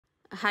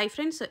Hi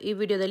friends, ಈ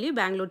ವಿಡಿಯೋದಲ್ಲಿ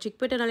ಬ್ಯಾಂಗ್ಳೂರ್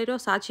ಚಿಕ್ಪೇಟೆನಲ್ಲಿರೋ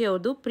ಸಾಚಿ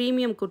ಅವ್ರದ್ದು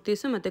ಪ್ರೀಮಿಯಂ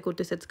ಕುರ್ತೀಸ್ ಮತ್ತು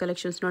ಕುರ್ತಿ ಸೆಟ್ಸ್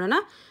ಕಲೆಕ್ಷನ್ಸ್ ನೋಡೋಣ.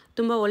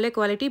 ತುಂಬ ಒಳ್ಳೆ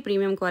ಕ್ವಾಲಿಟಿ,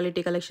 ಪ್ರೀಮಿಯಂ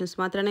ಕ್ವಾಲಿಟಿ ಕಲೆಕ್ಷನ್ಸ್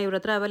ಮಾತ್ರನೇ ಇವ್ರ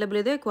ಹತ್ರ ಅವೈಲೇಬಲ್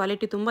ಇದೆ.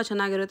 ಕ್ವಾಲಿಟಿ ತುಂಬ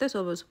ಚೆನ್ನಾಗಿರುತ್ತೆ. ಸೊ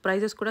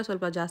ಪ್ರೈಸಸ್ ಕೂಡ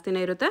ಸ್ವಲ್ಪ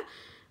ಜಾಸ್ತಿನೇ ಇರುತ್ತೆ.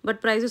 ಬಟ್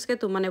ಪ್ರೈಸಸ್ಗೆ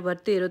ತುಂಬಾ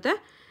ಬರ್ತಿ ಇರುತ್ತೆ.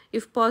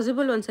 ಇಫ್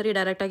ಪಾಸಿಬಲ್ ಒಂದ್ಸರಿ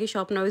ಡೈರೆಕ್ಟಾಗಿ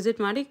ಶಾಪ್ನ ವಿಸಿಟ್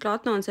ಮಾಡಿ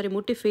ಕ್ಲಾತ್ನ ಒಂದ್ಸರಿ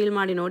ಮುಟ್ಟಿ ಫೀಲ್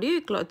ಮಾಡಿ ನೋಡಿ.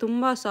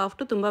 ತುಂಬ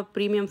ಸಾಫ್ಟು, ತುಂಬ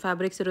ಪ್ರೀಮಿಯಂ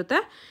ಫ್ಯಾಬ್ರಿಕ್ಸ್ ಇರುತ್ತೆ.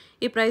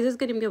 ಈ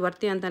ಪ್ರೈಸಸ್ಗೆ ನಿಮಗೆ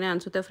ವರ್ತಿ ಅಂತಲೇ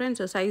ಅನಿಸುತ್ತೆ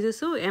friends.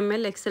 Sizes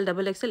ML, XL,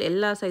 XXL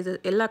ಎಲ್ಲ ಸೈಜಸ್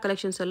ಎಲ್ಲ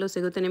ಕಲೆಕ್ಷನ್ಸಲ್ಲೂ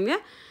ಸಿಗುತ್ತೆ ನಿಮಗೆ.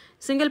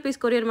 ಸಿಂಗಲ್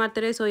ಪೀಸ್ ಕೊರಿಯರ್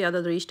ಮಾಡ್ತಾರೆ. ಸೊ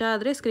ಯಾವುದಾದ್ರೂ ಇಷ್ಟ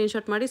ಆದರೆ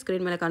ಸ್ಕ್ರೀನ್ಶಾಟ್ ಮಾಡಿ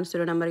ಸ್ಕ್ರೀನ್ ಮೇಲೆ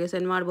ಕಾಣಿಸ್ತಿರೋ ನಂಬರ್ಗೆ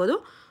ಸೆಂಡ್ ಮಾಡ್ಬೋದು.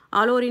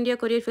 All over India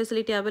courier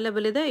facility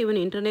available ಇದೆ. ಈವನ್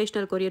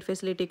ಇಂಟರ್ನ್ಯಾಷನಲ್ ಕೊರಿಯರ್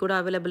ಫೆಸಿಲಿಟಿ ಕೂಡ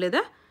ಅವೈಲೇಬಲ್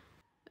ಇದೆ.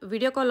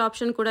 ವಿಡಿಯೋ ಕಾಲ್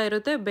ಆಪ್ಷನ್ ಕೂಡ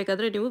ಇರುತ್ತೆ.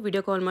 ಬೇಕಾದರೆ ನೀವು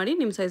ವಿಡಿಯೋ ಕಾಲ್ ಮಾಡಿ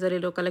ನಿಮ್ಮ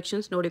ಸೈಜಲ್ಲಿರೋ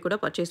ಕಲೆಕ್ಷನ್ಸ್ ನೋಡಿ ಕೂಡ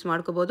ಪರ್ಚೇಸ್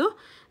ಮಾಡ್ಕೋಬೋದು.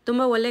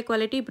 ತುಂಬ ಒಳ್ಳೆ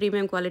ಕ್ವಾಲಿಟಿ,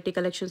 ಪ್ರೀಮಿಯಂ ಕ್ವಾಲಿಟಿ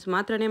ಕಲೆಕ್ಷನ್ಸ್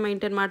ಮಾತ್ರನೇ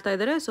ಮೈಂಟೈನ್ ಮಾಡ್ತಾ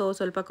ಇದ್ದಾರೆ. ಸೊ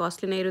ಸ್ವಲ್ಪ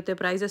ಕಾಸ್ಟ್ಲಿನೇ ಇರುತ್ತೆ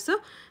ಪ್ರೈಸಸ್ಸು.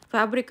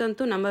 ಫ್ಯಾಬ್ರಿಕ್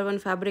ಅಂತೂ ನಂಬರ್ 1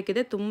 ಫ್ಯಾಬ್ರಿಕ್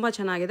ಇದೆ, ತುಂಬ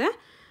ಚೆನ್ನಾಗಿದೆ.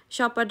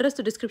 ಶಾಪ್ ಅಡ್ರೆಸ್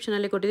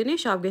ಡಿಸ್ಕ್ರಿಪ್ಷನಲ್ಲಿ ಕೊಟ್ಟಿದ್ದೀನಿ.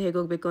 ಶಾಪ್ಗೆ ಹೇಗೆ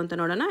ಹೋಗಬೇಕು ಅಂತ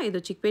ನೋಡೋಣ. ಇದು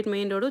Chickpet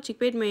main road.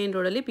 Chickpet main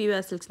ರೋಡಲ್ಲಿ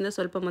PVR ಸಿಲ್ಕ್ಸಿಂದ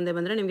ಸ್ವಲ್ಪ ಮುಂದೆ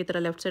ಬಂದರೆ ನಿಮಗೆ ಈ ಥರ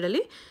ಲೆಫ್ಟ್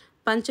ಸೈಡಲ್ಲಿ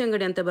ಪಂಚೆ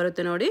ಅಂಗಡಿ ಅಂತ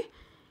ಬರುತ್ತೆ ನೋಡಿ.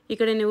 ಈ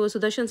ಕಡೆ ನೀವು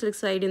ಸುದರ್ಶನ್ ಸಿಲ್ಕ್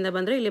ಸೈಡಿಂದ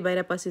ಬಂದರೆ ಇಲ್ಲಿ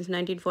ಭೈರಪ್ಪ ಸಿನ್ಸ್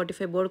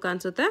 1945 ಬೋರ್ಡ್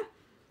ಕಾಣಿಸುತ್ತೆ.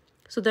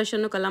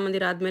 ಸುದರ್ಶನ್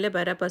ಕಲಾಮಂದಿರ ಆದಮೇಲೆ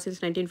ಭೈರಪ್ಪ ಸಿನ್ಸ್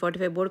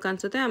 1945 ಬೋರ್ಡ್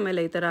ಕಾಣಿಸುತ್ತೆ.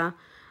 ಆಮೇಲೆ ಈ ಥರ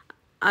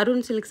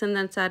ಅರುಣ್ ಸಿಲ್ಕ್ಸ್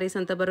ಅಂಡ್ ಸ್ಯಾರೀಸ್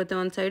ಅಂತ ಬರುತ್ತೆ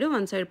ಒಂದು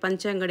ಸೈಡ್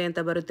ಪಂಚೆ ಅಂಗಡಿ ಅಂತ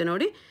ಬರುತ್ತೆ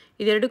ನೋಡಿ.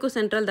 ಇದೆರಡಕ್ಕೂ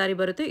ಸೆಂಟ್ರಲ್ ದಾರಿ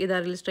ಬರುತ್ತೆ. ಈ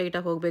ದಾರಿಲಿ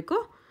ಸ್ಟ್ರೈಟಾಗಿ ಹೋಗಬೇಕು.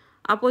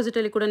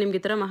 ಆಪೋಸಿಟಲ್ಲಿ ಕೂಡ ನಿಮಗೆ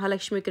ಈ ಥರ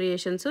ಮಹಾಲಕ್ಷ್ಮಿ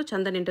ಕ್ರಿಯೇಷನ್ಸು,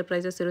 ಚಂದನ್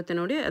ಎಂಟರ್ಪ್ರೈಸಸ್ ಇರುತ್ತೆ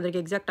ನೋಡಿ. ಅದಕ್ಕೆ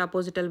ಎಕ್ಸಾಕ್ಟ್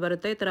ಆಪೋಸಿಟಲ್ಲಿ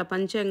ಬರುತ್ತೆ. ಈ ಥರ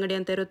ಪಂಚೆ ಅಂಗಡಿ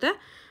ಅಂತ ಇರುತ್ತೆ.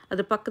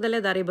 ಅದ್ರ ಪಕ್ಕದಲ್ಲೇ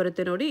ದಾರಿ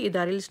ಬರುತ್ತೆ ನೋಡಿ. ಈ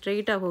ದಾರಿಲಿ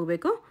ಸ್ಟ್ರೈಟಾಗಿ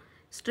ಹೋಗಬೇಕು.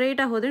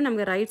 ಸ್ಟ್ರೈಟಾಗಿ ಹೋದರೆ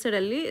ನಮಗೆ ರೈಟ್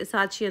ಸೈಡಲ್ಲಿ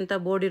ಸಾಚಿ ಅಂತ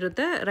ಬೋರ್ಡ್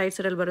ಇರುತ್ತೆ. ರೈಟ್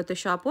ಸೈಡಲ್ಲಿ ಬರುತ್ತೆ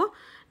ಶಾಪು.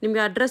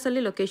 ನಿಮಗೆ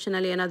ಅಡ್ರೆಸ್ಸಲ್ಲಿ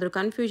ಲೊಕೇಶನಲ್ಲಿ ಏನಾದರೂ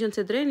ಕನ್ಫ್ಯೂಷನ್ಸ್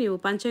ಇದ್ದರೆ ನೀವು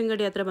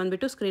ಪಂಚಂಗಡಿ ಹತ್ರ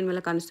ಬಂದುಬಿಟ್ಟು ಸ್ಕ್ರೀನ್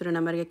ಮೇಲೆ ಕಾಣಿಸ್ತಿರೋ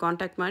ನಂಬರ್ಗೆ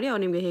ಕಾಂಟ್ಯಾಕ್ಟ್ ಮಾಡಿ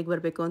ಅವ್ರು ನಿಮಗೆ ಹೇಗೆ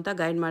ಬರಬೇಕು ಅಂತ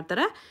ಗೈಡ್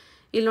ಮಾಡ್ತಾರೆ.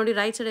 ಇಲ್ಲಿ ನೋಡಿ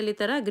ರೈಟ್ ಸೈಡಲ್ಲಿ ಈ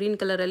ಥರ ಗ್ರೀನ್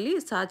ಕಲರಲ್ಲಿ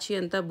ಸಾಚಿ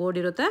ಅಂತ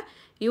ಬೋರ್ಡ್ ಇರುತ್ತೆ.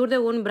 ಇವ್ರದ್ದೇ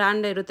ಓನ್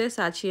ಬ್ರ್ಯಾಂಡ್ ಇರುತ್ತೆ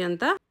ಸಾಚಿ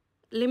ಅಂತ.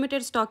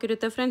 ಲಿಮಿಟೆಡ್ ಸ್ಟಾಕ್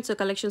ಇರುತ್ತೆ ಫ್ರೆಂಡ್ಸ್.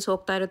 ಕಲೆಕ್ಷನ್ಸ್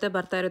ಹೋಗ್ತಾ ಇರುತ್ತೆ,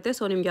 ಬರ್ತಾ ಇರುತ್ತೆ.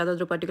 ಸೊ ನಿಮ್ಗೆ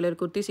ಯಾವುದಾದ್ರೂ ಪರ್ಟಿಕ್ಯುಲರ್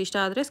ಕುರ್ತೀಸ್ ಇಷ್ಟ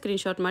ಆದರೆ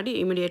ಸ್ಕ್ರೀನ್ಶಾಟ್ ಮಾಡಿ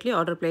ಇಮಿಡಿಯೇಟ್ಲಿ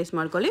ಆರ್ಡರ್ ಪ್ಲೇಸ್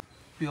ಮಾಡ್ಕೊಳ್ಳಿ.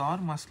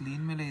 ಪ್ಯೂರ್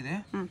ಮಸ್ಲಿನ್ ಮೇಲೆ ಇದೆ,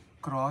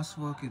 ಕ್ರಾಸ್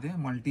ವರ್ಕ್ ಇದೆ,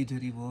 ಮಲ್ಟಿ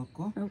ಜರಿ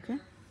ವರ್ಕು. ಓಕೆ,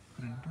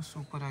 ಪ್ರಿಂಟು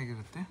ಸೂಪರ್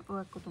ಆಗಿರುತ್ತೆ.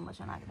 ವರ್ಕು ತುಂಬ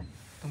ಚೆನ್ನಾಗಿದೆ,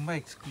 ತುಂಬ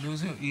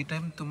ಎಕ್ಸ್ಕ್ಲೂಸಿವ್. ಈ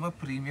ಟೈಮ್ ತುಂಬ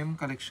ಪ್ರೀಮಿಯಂ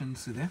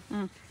ಕಲೆಕ್ಷನ್ಸ್ ಇದೆ.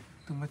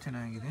 ತುಂಬ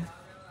ಚೆನ್ನಾಗಿದೆ.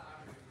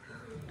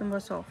 ತುಂಬ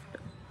ಸಾಫ್ಟ್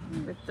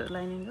ವಿತ್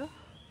ಲೈನಿಂಗು,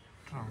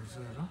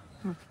 ಟ್ರೌಸರು.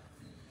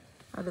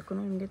 ಅದಕ್ಕೂ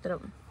ನಿಮಗೆ ಈ ಥರ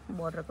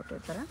ಬಾರ್ಡ್ರ್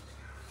ಕೊಟ್ಟಿರ್ತಾರೆ.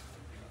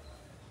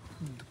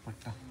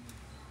 ದುಪ್ಪಟ್ಟ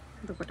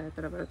ಈ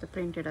ಥರ ಬರುತ್ತೆ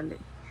ಪ್ರಿಂಟೆಡಲ್ಲಿ,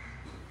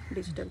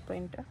 digital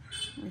print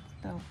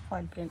with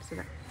foil prints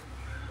ಇದೆ.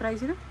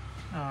 ಪ್ರೈಸ್ ಇದು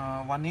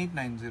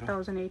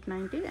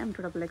 1890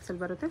 M2XXL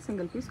ಬರುತ್ತೆ.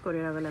 ಸಿಂಗಲ್ ಪೀಸ್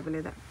ಕೊರಿಯರ್ ಅವೈಲೇಬಲ್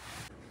ಇದೆ.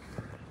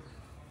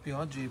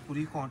 Pure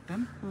Jaipuri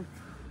cotton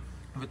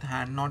with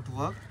hand not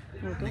work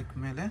neck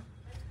ಮೇಲೆ.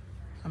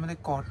 ಆಮೇಲೆ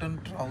ಕಾಟನ್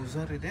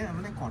ಟ್ರೌಸರ್ ಇದೆ.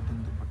 ಆಮೇಲೆ ಕಾಟನ್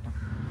ದುಪ್ಪಟ್ಟ,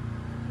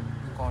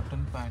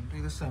 ಕಾಟನ್ ಪ್ಯಾಂಟ್.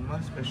 ಇದು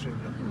ಸಮ್ಮರ್ ಸ್ಪೆಷಲ್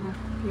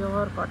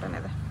ಪ್ಯೂರ್ ಕಾಟನ್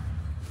ಇದೆ.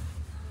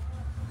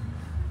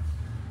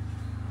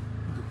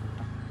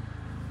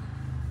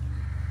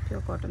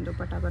 ಪ್ಯೂರ್ ಕಾಟನ್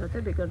ದುಪ್ಪಟ್ಟ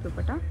ಬರುತ್ತೆ, ಬಿಗರ್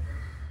ದುಪ್ಪಟ್ಟ.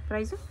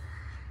 Price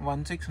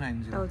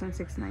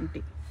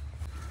 1690.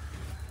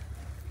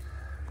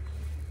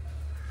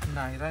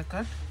 Naira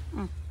cut,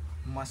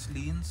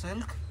 muslin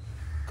silk,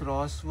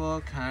 cross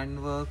work, hand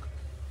work,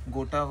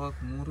 gota work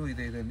ಮೂರು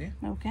ಇದೆ ಇದರಲ್ಲಿ.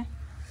 ಓಕೆ,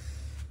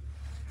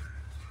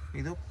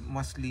 ಇದು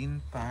muslin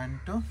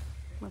pant,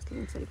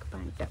 muslin silk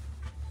pant.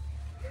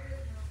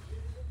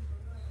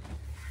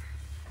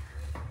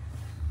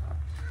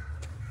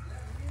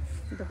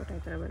 ದುಪ್ಪಟ್ಟ ಈ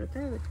ಥರ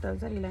ಬರುತ್ತೆ ವಿತ್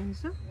ಜರಿ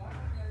ಲೈನ್ಸು.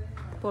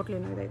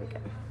 ಪೋಟ್ಲಿನೂ ಇದೆ ಇದಕ್ಕೆ.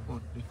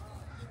 ಪೋಟ್ಲಿ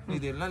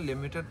ಇದೆಲ್ಲ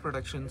ಲಿಮಿಟೆಡ್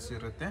ಪ್ರೊಡಕ್ಷನ್ಸ್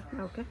ಇರುತ್ತೆ.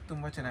 ಓಕೆ,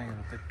 ತುಂಬ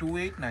ಚೆನ್ನಾಗಿರುತ್ತೆ.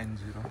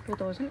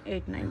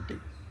 2890.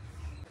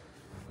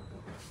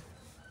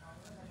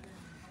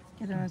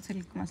 ಇದು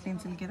ಸಿಲ್ಕ್, ಮಸ್ಲಿನ್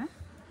ಸಿಲ್ಕ್ ಇದೆ.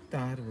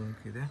 ತಾರ್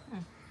ವರ್ಕ್ ಇದೆ,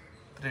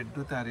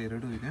 ಥ್ರೆಡ್ಡು ತಾರ್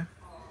ಎರಡೂ ಇದೆ.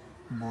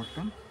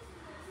 ಬಾಟಮ್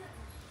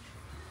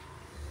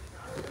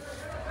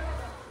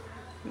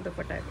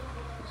ದುಪ್ಪಟ್ಟ ಇದೆ,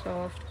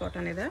 ಸಾಫ್ಟ್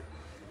ಕಾಟನ್ ಇದೆ.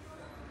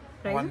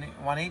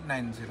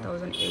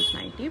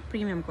 1890.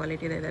 ಪ್ರೀಮಿಯಂ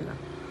ಕ್ವಾಲಿಟಿ ಇದೆ ಇದೆಲ್ಲ.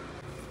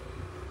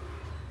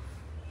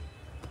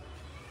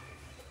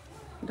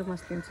 ಇದು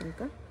muslin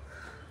silk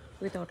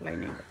without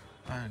lining.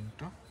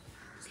 Pant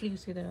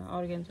sleeves ಇದೆ,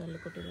 ಆರ್ಗೆನ್ಸಲ್ಲಿ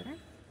ಕೊಟ್ಟಿದ್ದಾರೆ.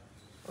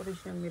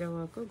 Original mirror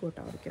work,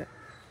 gota work ಇದೆ.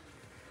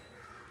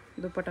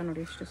 ದುಪ್ಪಟ್ಟ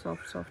ನೋಡಿ ಎಷ್ಟು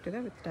ಸಾಫ್ಟ್ ಇದೆ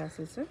ವಿತ್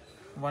ಟ್ಯಾಸಲ್ಸ್.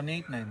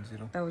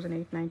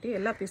 1890.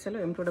 ಎಲ್ಲ ಪೀಸಲ್ಲೂ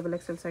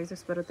M2XXL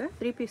ಸೈಜಸ್ ಬರುತ್ತೆ.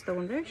 3 ಪೀಸ್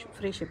ತೊಗೊಂಡ್ರೆ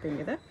ಫ್ರೀ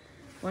ಶಿಪ್ಪಿಂಗ್ ಇದೆ.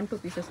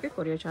 1-2 ಪೀಸಸ್ಗೆ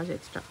ಕೊರಿಯರ್ ಚಾರ್ಜ್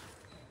ಎಕ್ಸ್ಟ್ರಾ.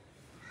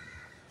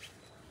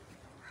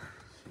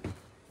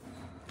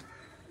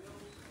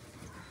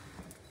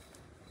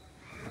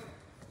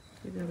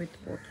 ಇದು with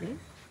potli.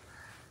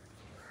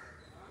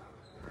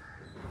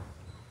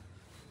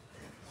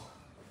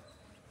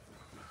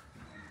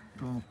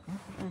 Top,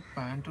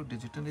 pant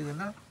digital.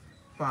 ಇದೆಲ್ಲ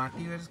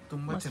ಪಾರ್ಟಿ ವೇರ್ಸ್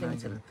ತುಂಬ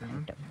ಚೆನ್ನಾಗಿರುತ್ತೆ.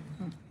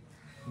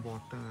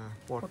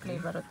 ಪೋಟ್ಲಿ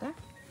ಬರುತ್ತೆ,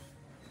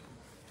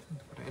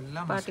 ಎಲ್ಲ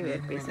ಪಾರ್ಟಿ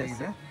ವೇರ್ ಪೀಸಸ್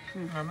ಇದೆ.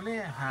 ಆಮೇಲೆ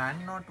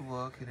ಹ್ಯಾಂಡ್ ನಾಟ್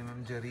ವರ್ಕ್ ಇದೆ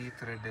ಮ್ಯಾಮ್, ಜರಿ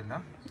ಥ್ರೆಡ್ ಎಲ್ಲ.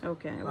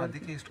 ಓಕೆ,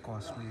 ಅದಕ್ಕೆ ಎಷ್ಟು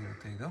ಕಾಸ್ಟ್ಲಿ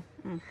ಇರುತ್ತೆ ಇದು.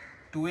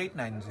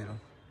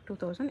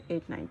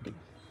 2890.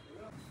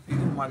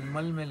 ಇದು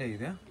ಮಲ್ಮಲ್ ಮೇಲೆ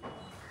ಇದೆ.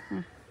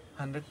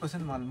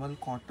 100% ಮಲ್ಮಲ್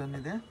ಕಾಟನ್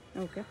ಇದೆ.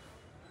 ಓಕೆ,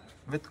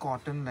 ವಿತ್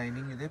ಕಾಟನ್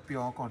ಲೈನಿಂಗ್ ಇದೆ,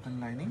 ಪ್ಯೂರ್ ಕಾಟನ್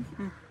ಲೈನಿಂಗ್.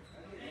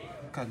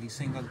 ಕಲಿ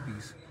ಸಿಂಗಲ್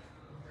ಪೀಸ್.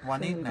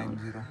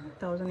 1890.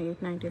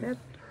 1890 ಇದೆ.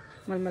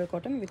 Mulmul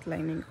cotton with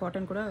lining.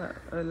 Cotton ಕೂಡ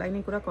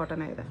ಲೈನಿಂಗ್ ಕೂಡ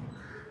ಕಾಟನ್ ಇದೆ.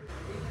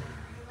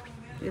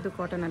 ಇದು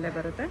ಕಾಟನ್ ಅಲ್ಲೇ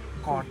ಬರುತ್ತೆ.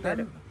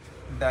 Cotton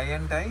dye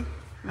and dye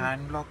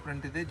hand block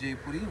print ಇದೆ.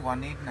 ಜೈಪುರಿ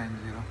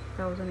 1890.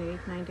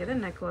 1890 ಇದೆ.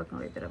 ನೆಕ್ ವರ್ಕ್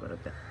ನೋಡಿ ಈ ಥರ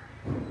ಬರುತ್ತೆ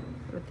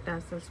ವಿತ್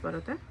ಟ್ಯಾಸಲ್ಸ್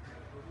ಬರುತ್ತೆ.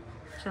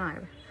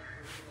 ಚೆನ್ನಾಗಿದೆ.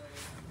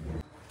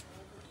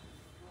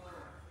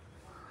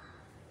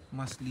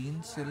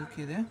 ಮಸ್ಲಿನ್ ಸಿಲ್ಕ್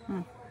ಇದೆ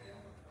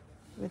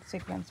with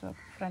sequence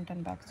work. Front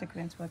and back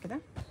sequence work ಇದೆ.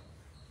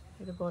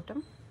 ಇದು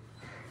ಬಾಟಮ್.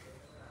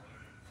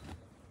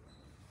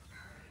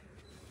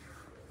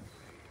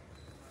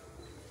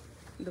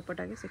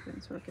 ದುಪ್ಪಟ್ಟಾಗಿ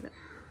ಸೀಕ್ವೆನ್ಸ್ ವರ್ಕ್ ಇದೆ.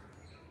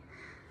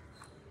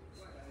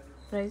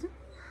 ಪ್ರೈಸ್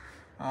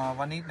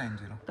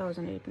 1890.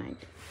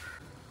 1890.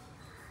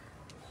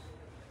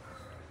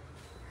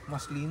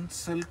 ಮಸ್ಲಿನ್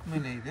ಸಿಲ್ಕ್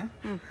ಮೇಲೆ ಇದೆ.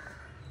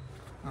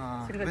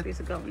 Silver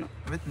piece gown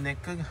with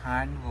neck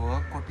hand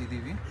work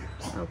ಕೊಟ್ಟಿದ್ದೀವಿ.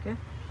 ಓಕೆ.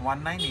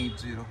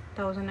 1980.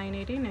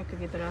 1980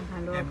 ನೆಕ್ಗೆ ಈ ಥರ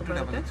ಹ್ಯಾಂಡ್ ವರ್ಕ್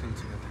ಬರುತ್ತೆ.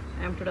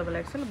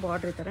 M2XL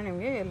ಬಾರ್ಡ್ರ್ ಈ ಥರ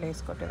ನಿಮಗೆ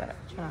ಲೇಸ್ ಕೊಟ್ಟಿದ್ದಾರೆ.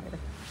 ಚೆನ್ನಾಗಿದೆ.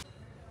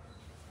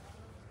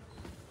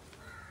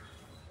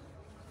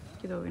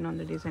 ಇದು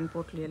ಇನ್ನೊಂದು ಡಿಸೈನ್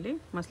ಪೋಟ್ಲಿಯಲ್ಲಿ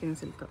ಮಸ್ಲಿನ್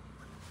ಸಿಲ್ಕ್.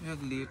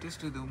 ಇವಾಗ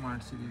ಲೇಟೆಸ್ಟ್ ಇದು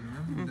ಮಾಡಿಸಿದ್ದೀವಿ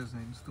ಮ್ಯಾಮ್.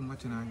 ಡಿಸೈನ್ಸ್ ತುಂಬ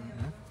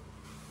ಚೆನ್ನಾಗಿದೆ.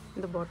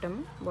 ಇದು ಬಾಟಮ್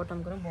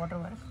ಕೂಡ ಬಾರ್ಡರ್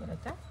ವರ್ಕ್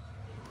ಬರುತ್ತೆ.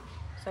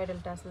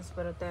 ಸೈಡಲ್ಲಿ ಟ್ಯಾಸಲ್ಸ್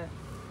ಬರುತ್ತೆ.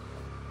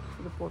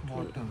 ಇದು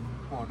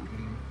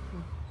ಪೋಟ್ಲಿ.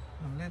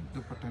 ಆಮೇಲೆ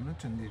ದುಪ್ಪಟ್ಟನು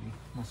ಚಂದೇರಿ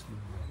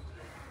ಮಸ್ಲಿನ್.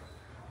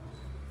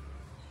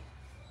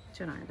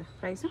 ಚೆನ್ನಾಗಿದೆ.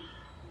 ಪ್ರೈಸು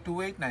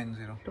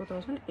 2890.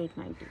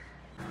 2890.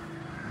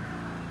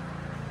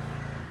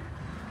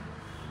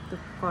 ಇದು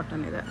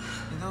ಕಾಟನ್ ಇದೆ.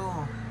 ಇದು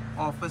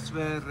ಆಫೀಸ್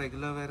ವೇರ್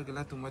ರೆಗ್ಯುಲರ್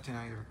ವೇರ್ಗೆಲ್ಲ ತುಂಬ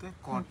ಚೆನ್ನಾಗಿರುತ್ತೆ.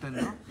 ಕಾಟನ್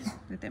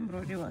ವಿತ್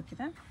ಎಂಬ್ರಾಯ್ಡ್ರಿ ವರ್ಕ್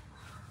ಇದೆ.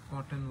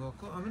 ಕಾಟನ್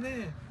ವರ್ಕು ಆಮೇಲೆ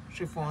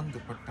ಶಿಫಾನ್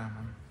ದುಪ್ಪಟ್ಟ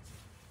ಮ್ಯಾಮ್.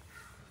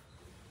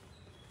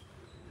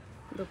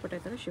 ದುಪ್ಪಟ್ಟ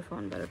ಈ ಥರ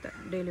ಶಿಫಾನ್ ಬರುತ್ತೆ.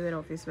 ಡೈಲಿ ವೇರ್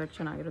ಆಫೀಸ್ ವೇರ್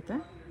ಚೆನ್ನಾಗಿರುತ್ತೆ.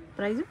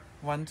 ಪ್ರೈಸು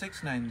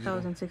 1690.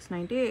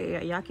 1690.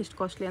 ಯಾಕೆ ಇಷ್ಟು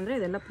ಕಾಸ್ಟ್ಲಿ ಅಂದರೆ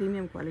ಇದೆಲ್ಲ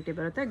ಪ್ರೀಮಿಯಂ ಕ್ವಾಲಿಟಿ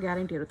ಬರುತ್ತೆ.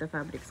 ಗ್ಯಾರಂಟಿ ಇರುತ್ತೆ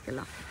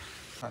ಫ್ಯಾಬ್ರಿಕ್ಸ್ಗೆಲ್ಲ.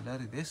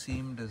 ಕಲರ್ ಇದೆ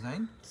same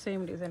design.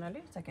 Same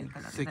ಡಿಸೈನಲ್ಲಿ second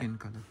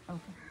colour.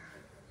 Okay.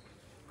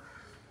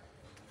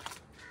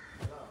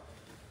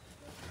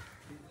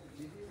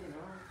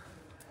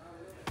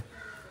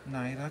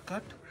 Naira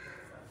cut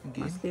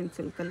muslin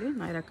ಸಿಲ್ಕಲ್ಲಿ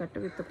Naira cut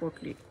with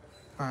potli.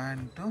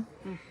 Pant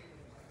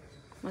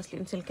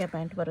muslin ಸಿಲ್ಕೆ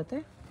pant ಬರುತ್ತೆ.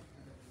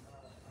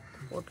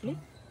 ಪೋಟ್ಲಿ.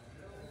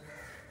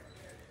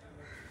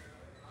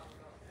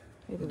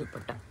 ಇದು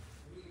ದುಪ್ಪಟ್ಟ.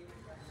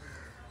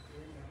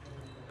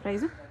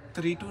 ಪ್ರೈಸು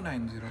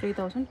 3290.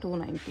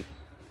 3290.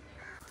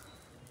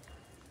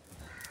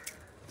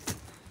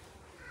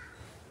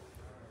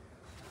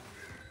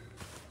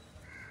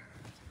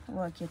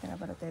 ವರ್ಕ್ ಈ ಥರ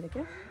ಬರುತ್ತೆ.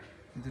 ಇದಕ್ಕೆ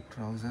ಇದು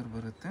ಟ್ರೌಸರ್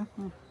ಬರುತ್ತೆ.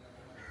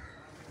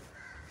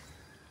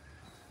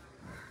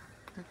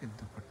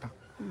 ದುಪ್ಪಟ್ಟ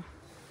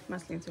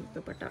ಮಸ್ಲಿನ್ ಸಿಲ್ಕ್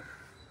ದುಪ್ಪಟ್ಟ.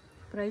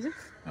 ಪ್ರೈಸು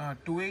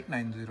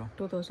 2890.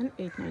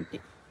 2890.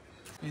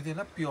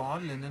 ಇದೆಲ್ಲ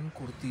ಪ್ಯೂರ್ ಲಿನನ್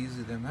ಕುರ್ತೀಸ್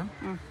ಇದೆ ಮ್ಯಾಮ್.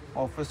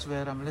 ಆಫೀಸ್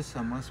ವೇರ್ ಆಮೇಲೆ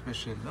summer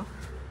special.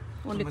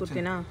 Only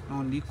ಕುರ್ತಿನಾ?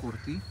 Only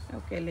kurti.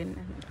 Okay.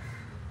 Linen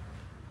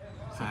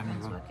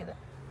ಇದೆ.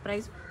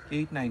 ಪ್ರೈಸ್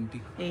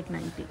 890.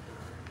 890.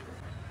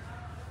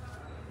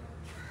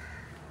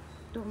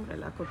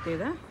 ಟೊಂಬ್ರೆಲ್ಲ ಕುರ್ತಿ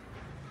ಇದೆ.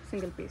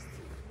 ಸಿಂಗಲ್ ಪೀಸ್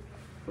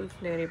ಫುಲ್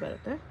ಫ್ಲೇರಿ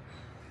ಬರುತ್ತೆ.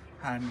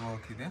 ಹ್ಯಾಂಡ್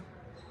ವರ್ಕ್ ಇದೆ.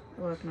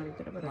 ವರ್ಕ್ ನೋಡಿ ಈ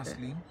ಥರ ಬರುತ್ತೆ.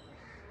 ಮಸ್ಲಿನ್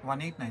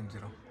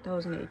 1890.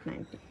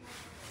 1890.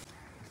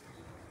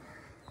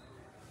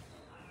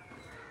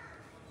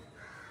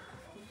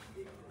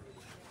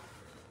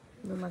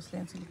 ಇದು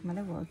ಮಸ್ಲಿನ್ ಸಿಲ್ಕ್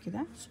ಮೇಲೆ ವರ್ಕ್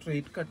ಇದೆ.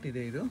 ಸ್ಟ್ರೈಟ್ ಕಟ್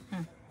ಇದೆ ಇದು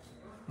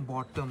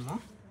ಬಾಟಮ್ಮು.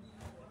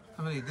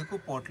 ಆಮೇಲೆ ಇದಕ್ಕೂ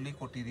ಪೋಟ್ಲಿ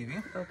ಕೊಟ್ಟಿದ್ದೀವಿ.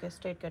 Okay.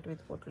 Straight cut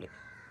with potli.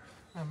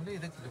 ಆಮೇಲೆ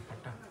ಇದಕ್ಕೆ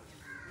ದುಪ್ಪಟ್ಟ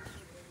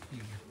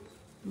ಹೀಗೆ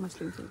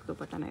ಮಸ್ಲಿನ್ ಸಿಲ್ಕ್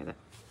ದುಪ್ಪಟ್ಟನೇ ಇದೆ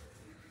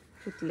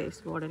ವಿತ್ ಲೇಸ್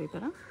ಬಾರ್ಡರ್ ಈ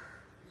ಥರ.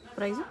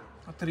 ಪ್ರೈಸು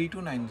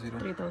 3290.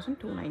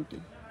 3290.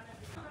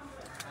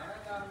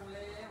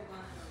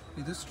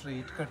 ಇದು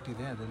ಸ್ಟ್ರೈಟ್ ಕಟ್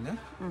ಇದೆ ಅದಲ್ಲೇ.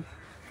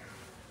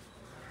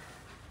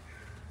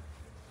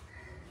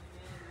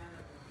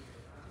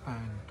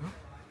 ಪ್ಯಾಂಟು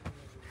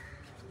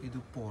ಇದು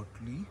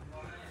ಪೋಟ್ಲಿ.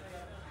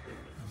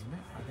 ಆಮೇಲೆ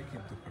ಅದಕ್ಕೆ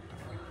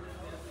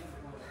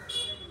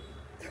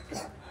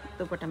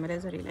ದುಪ್ಪಟ್ಟ ಮೇಲೆ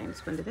ಝರಿ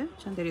ಲೈನ್ಸ್ ಬಂದಿದೆ.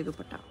 ಚಂದೇರಿ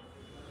ದುಪ್ಪಟ್ಟ.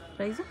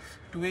 ಪ್ರೈಸು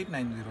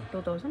 2890.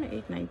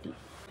 2890.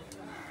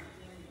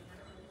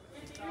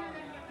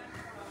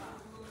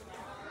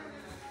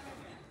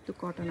 ಇದು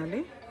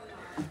ಕಾಟನಲ್ಲಿ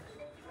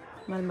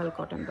ಮಲ್ಮಲ್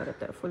ಕಾಟನ್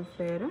ಬರುತ್ತೆ. Full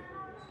flare.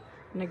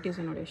 ನೆಕ್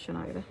ಡಿಸೈನ್ ನೋಡಿ ಎಷ್ಟು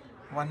ಚೆನ್ನಾಗಿದೆ.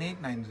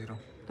 1890.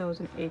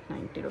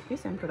 1890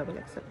 rupees.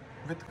 M2XL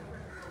ವಿತ್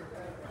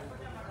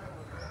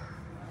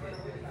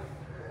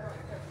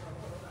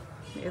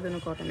ಇದನ್ನು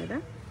ಕಾಟನ್ ಇದೆ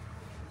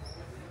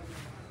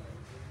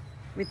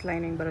ವಿತ್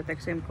ಲೈನಿಂಗ್ ಬರುತ್ತೆ.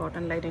 ಸೇಮ್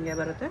ಕಾಟನ್ ಲೈನಿಂಗೇ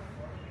ಬರುತ್ತೆ.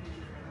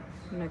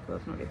 ನೆಕ್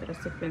ವರ್ಕ್ ನೋಡಿ ಇದರ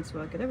ಸೀಕ್ವೆನ್ಸ್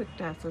ವರ್ಕ್ ಇದೆ ವಿತ್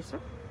ಟ್ಯಾಸಲ್ಸ್.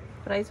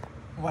 ಪ್ರೈಸ್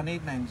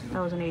 1890.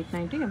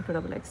 1890.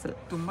 M2XL.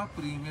 ತುಂಬ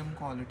ಪ್ರೀಮಿಯಂ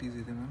ಕ್ವಾಲಿಟೀಸ್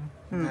ಇದೆ ಮ್ಯಾಮ್.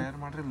 ವೇರ್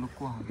ಮಾಡಿದ್ರೆ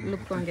ಲುಕ್ಕು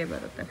ಹಂಗೆ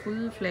ಬರುತ್ತೆ.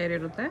 ಫುಲ್ ಫ್ಲೇರ್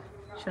ಇರುತ್ತೆ.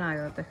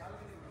 ಚೆನ್ನಾಗಿರುತ್ತೆ.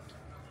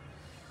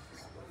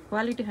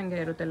 ಕ್ವಾಲಿಟಿ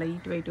ಹಾಗೆ ಇರುತ್ತೆ.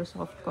 Light weight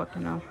soft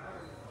cotton.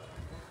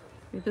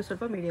 ಇದು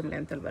ಸ್ವಲ್ಪ ಮೀಡಿಯಮ್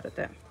ಲೆಂತಲ್ಲಿ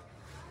ಬರುತ್ತೆ.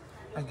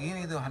 ಅಗೇನ್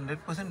ಇದು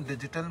 100%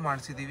 ಡಿಜಿಟಲ್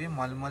ಮಾಡಿಸಿದ್ದೀವಿ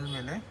ಮಲ್ಮಲ್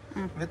ಮೇಲೆ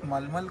ವಿತ್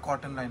ಮಲ್ಮಲ್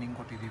ಕಾಟನ್ ಲೈನಿಂಗ್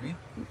ಕೊಟ್ಟಿದ್ದೀವಿ.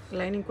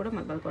 ಲೈನಿಂಗ್ ಕೂಡ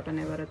ಮಲ್ಮಲ್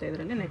ಕಾಟನ್ನೇ ಬರುತ್ತೆ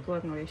ಇದರಲ್ಲಿ. ನೆಕ್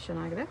ವರ್ಕ್ ನೋಡಿ ಎಷ್ಟು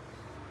ಚೆನ್ನಾಗಿದೆ.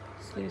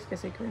 ಸ್ಲೀವ್ಸ್ಗೆ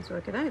ಸೀಕ್ವೆನ್ಸ್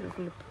ವರ್ಕ್ ಇದೆ. ಇದು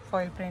full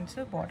foil prints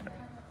border.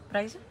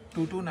 Price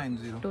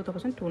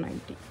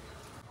 2290.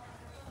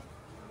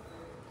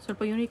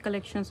 ಸ್ವಲ್ಪ ಯೂನಿಕ್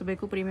ಕಲೆಕ್ಷನ್ಸ್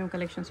ಬೇಕು, ಪ್ರೀಮಿಯಂ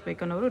ಕಲೆಕ್ಷನ್ಸ್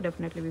ಬೇಕನ್ನೋರು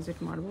ಡೆಫಿನೆಟ್ಲಿ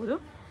ವಿಸಿಟ್ ಮಾಡ್ಬೋದು.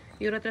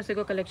 ಇವ್ರ ಹತ್ರ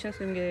ಸಿಗೋ ಕಲೆಕ್ಷನ್ಸ್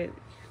ನಿಮಗೆ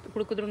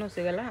ಹುಡುಕಿದ್ರೂ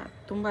ಸಿಗಲ್ಲ,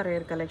 ತುಂಬ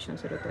ರೇರ್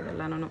ಕಲೆಕ್ಷನ್ಸ್ ಇರುತ್ತೆ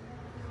ಇದೆಲ್ಲನೂ.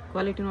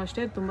 ಕ್ವಾಲಿಟಿನೂ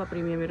ಅಷ್ಟೇ ತುಂಬ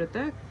ಪ್ರೀಮಿಯಮ್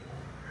ಇರುತ್ತೆ.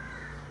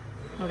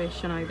 ನೋಡಿ ಎಷ್ಟು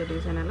ಚೆನ್ನಾಗಿದೆ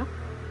ಡಿಸೈನ್ ಎಲ್ಲ.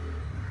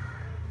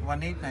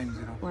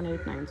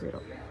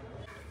 1890.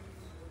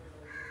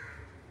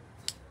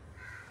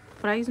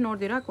 ಪ್ರೈಸ್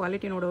ನೋಡಿದಿರಾ,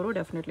 ಕ್ವಾಲಿಟಿ ನೋಡೋರು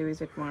ಡೆಫಿನೆಟ್ಲಿ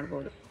ವಿಸಿಟ್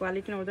ಮಾಡ್ಬೋದು.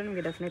 ಕ್ವಾಲಿಟಿ ನೋಡಿದ್ರೆ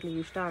ನಿಮಗೆ ಡೆಫಿನೆಟ್ಲಿ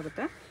ಇಷ್ಟ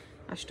ಆಗುತ್ತೆ.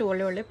 ಅಷ್ಟು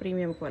ಒಳ್ಳೆ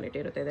ಪ್ರೀಮಿಯಂ ಕ್ವಾಲಿಟಿ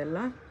ಇರುತ್ತೆ ಇದೆಲ್ಲ.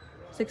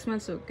 6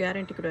 months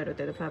ಗ್ಯಾರಂಟಿ ಕೂಡ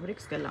ಇರುತ್ತೆ ಇದು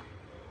ಫ್ಯಾಬ್ರಿಕ್ಸ್ಗೆಲ್ಲ.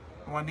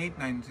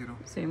 1890.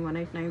 ಸೇಮ್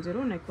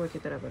 1890. ನೆಕ್ ವರ್ಕ್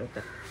ಈ ಥರ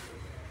ಬರುತ್ತೆ.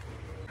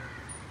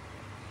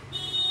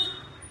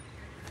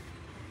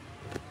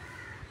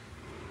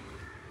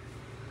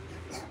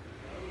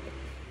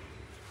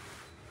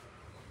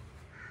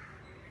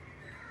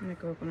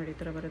 ನೆಕ್ ವರ್ಕ್ ನೋಡಿ ಈ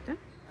ಥರ ಬರುತ್ತೆ.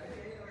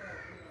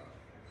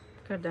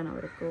 ಕರ್ದಾನ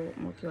ವರ್ಕು,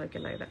 ಮೋತಿ ವರ್ಕ್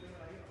ಎಲ್ಲ ಇದೆ.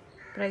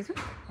 ಪ್ರೈಸು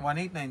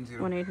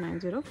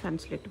 1890.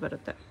 ಫ್ರಂಟ್ ಸ್ಲಿಟ್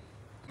ಬರುತ್ತೆ.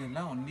 ಇದೆಲ್ಲ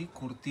ಓನ್ಲಿ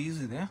ಕುರ್ತೀಸ್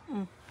ಇದೆ.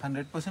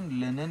 100%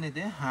 ಲೆನನ್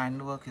ಇದೆ,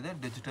 ಹ್ಯಾಂಡ್ ವರ್ಕ್ ಇದೆ,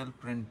 ಡಿಜಿಟಲ್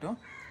ಪ್ರಿಂಟು.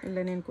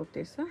 ಲೆನಿನ್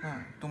ಕುರ್ತೀಸ್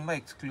ತುಂಬ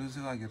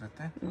ಎಕ್ಸ್ಕ್ಲೂಸಿವ್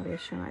ಆಗಿರುತ್ತೆ. ನೋಡಿ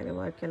ಎಷ್ಟು ಚೆನ್ನಾಗಿದೆ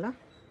ವರ್ಕ್ ಎಲ್ಲ.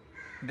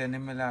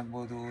 ಡೆನಿಮ್ ಮೇಲೆ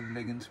ಆಗ್ಬೋದು,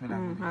 ಲೆಗಿನ್ಸ್ ಮೇಲೆ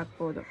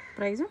ಹಾಕ್ಬೋದು.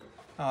 ಪ್ರೈಸು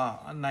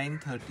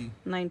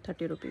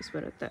 930 rupees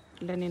ಬರುತ್ತೆ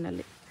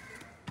ಲೆನಿನಲ್ಲಿ.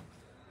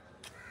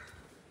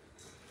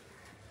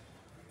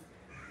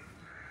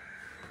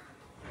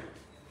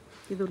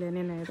 ಇದು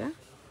ಲೆನಿನ್ ಇದೆ.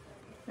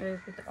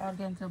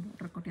 ಆರ್ಗ್ಯಾನ್ಸಾ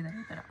ಬಾರ್ಡರ್ ಕೊಟ್ಟಿದ್ದಾರೆ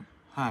ಈ ಥರ.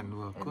 Hand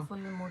work,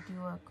 full Moti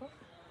work,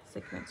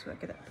 sequence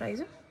work ಇದೆ.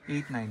 ಪ್ರೈಸು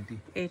 890.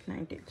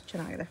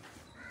 ಚೆನ್ನಾಗಿದೆ.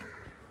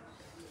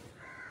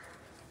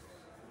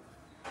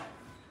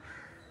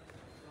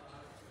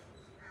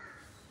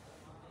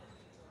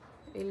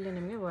 ಇಲ್ಲಿ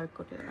ನಿಮಗೆ ವರ್ಕ್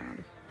ಕೊಟ್ಟಿದ್ದಾರೆ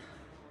ನೋಡಿ,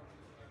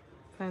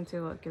 ಫ್ಯಾನ್ಸಿ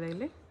ವರ್ಕ್ ಇದೆ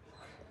ಇಲ್ಲಿ.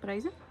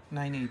 ಪ್ರೈಸು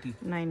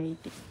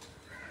 980.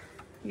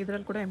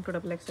 ಇದರಲ್ಲಿ ಕೂಡ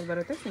M2XXL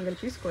ಬರುತ್ತೆ. ಸಿಂಗಲ್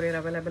ಪೀಸ್ ಕೊರಿಯರ್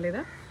ಅವೈಲೇಬಲ್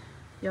ಇದೆ.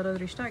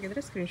 ಯಾವುದಾದ್ರೂ ಇಷ್ಟ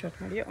ಆಗಿದ್ರೆ ಸ್ಕ್ರೀನ್ಶಾಟ್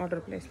ಮಾಡಿ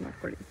ಆರ್ಡರ್ ಪ್ಲೇಸ್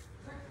ಮಾಡ್ಕೊಳ್ಳಿ.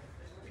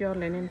 ಪ್ಯೂರ್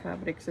ಲೆನಿನ್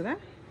ಫ್ಯಾಬ್ರಿಕ್ಸ್ ಇದೆ.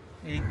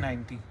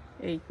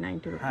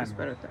 890 rupees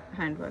ಬರುತ್ತೆ.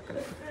 ಹ್ಯಾಂಡ್ ವರ್ಕ್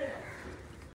ಅಲ್ಲಿ.